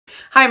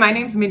Hi, my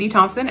name's Mindy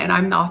Thompson, and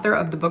I'm the author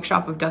of The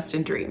Bookshop of Dust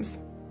and Dreams.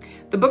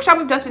 The Bookshop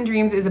of Dust and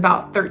Dreams is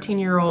about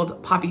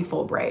 13-year-old Poppy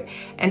Fulbright,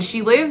 and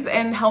she lives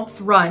and helps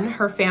run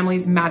her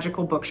family's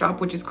magical bookshop,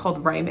 which is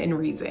called Rhyme and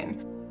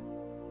Reason.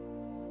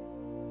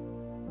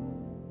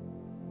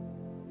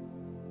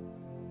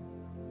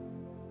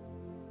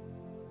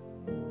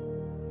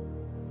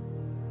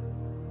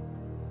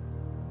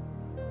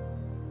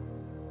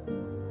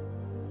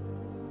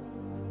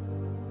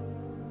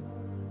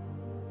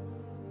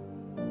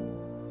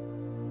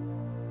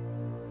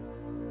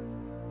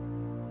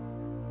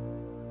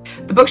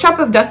 The Bookshop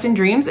of Dust and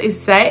Dreams is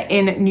set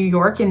in New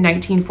York in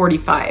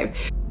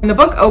 1945. When the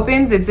book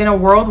opens, it's in a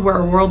world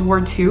where World War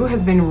II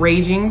has been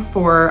raging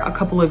for a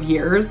couple of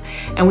years,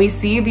 and we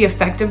see the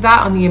effect of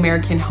that on the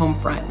American home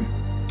front.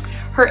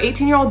 Her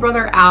 18-year-old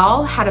brother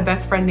Al had a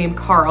best friend named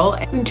Carl.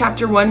 In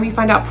chapter 1, we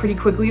find out pretty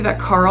quickly that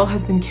Carl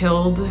has been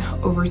killed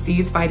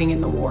overseas fighting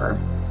in the war.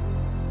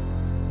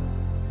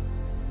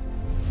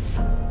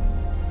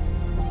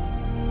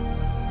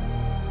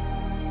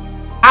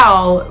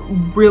 Al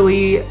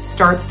really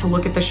starts to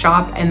look at the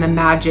shop and the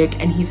magic,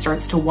 and he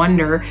starts to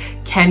wonder,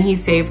 can he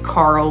save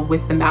Carl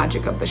with the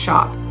magic of the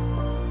shop?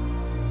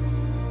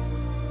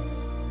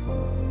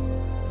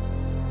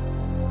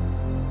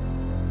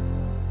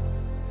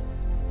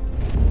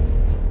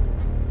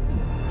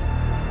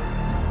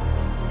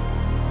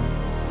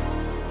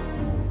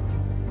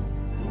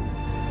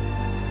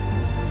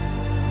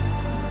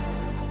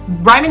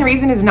 Rhyme and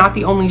Reason is not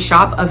the only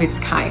shop of its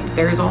kind.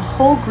 There's a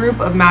whole group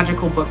of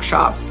magical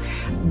bookshops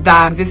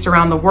that exist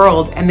around the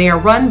world, and they are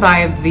run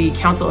by the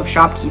Council of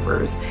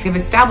Shopkeepers. They've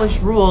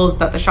established rules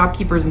that the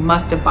shopkeepers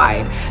must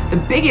abide. The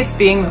biggest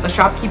being that the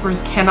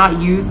shopkeepers cannot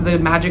use the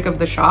magic of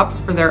the shops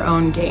for their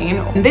own gain.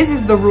 And this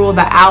is the rule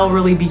that Al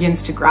really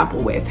begins to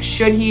grapple with.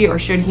 Should he or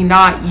should he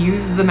not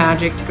use the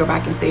magic to go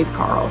back and save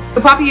Carl?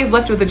 So Poppy is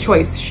left with a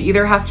choice. She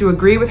either has to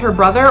agree with her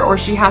brother or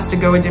she has to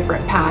go a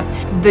different path.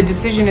 The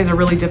decision is a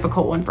really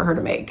difficult one for her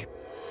to make.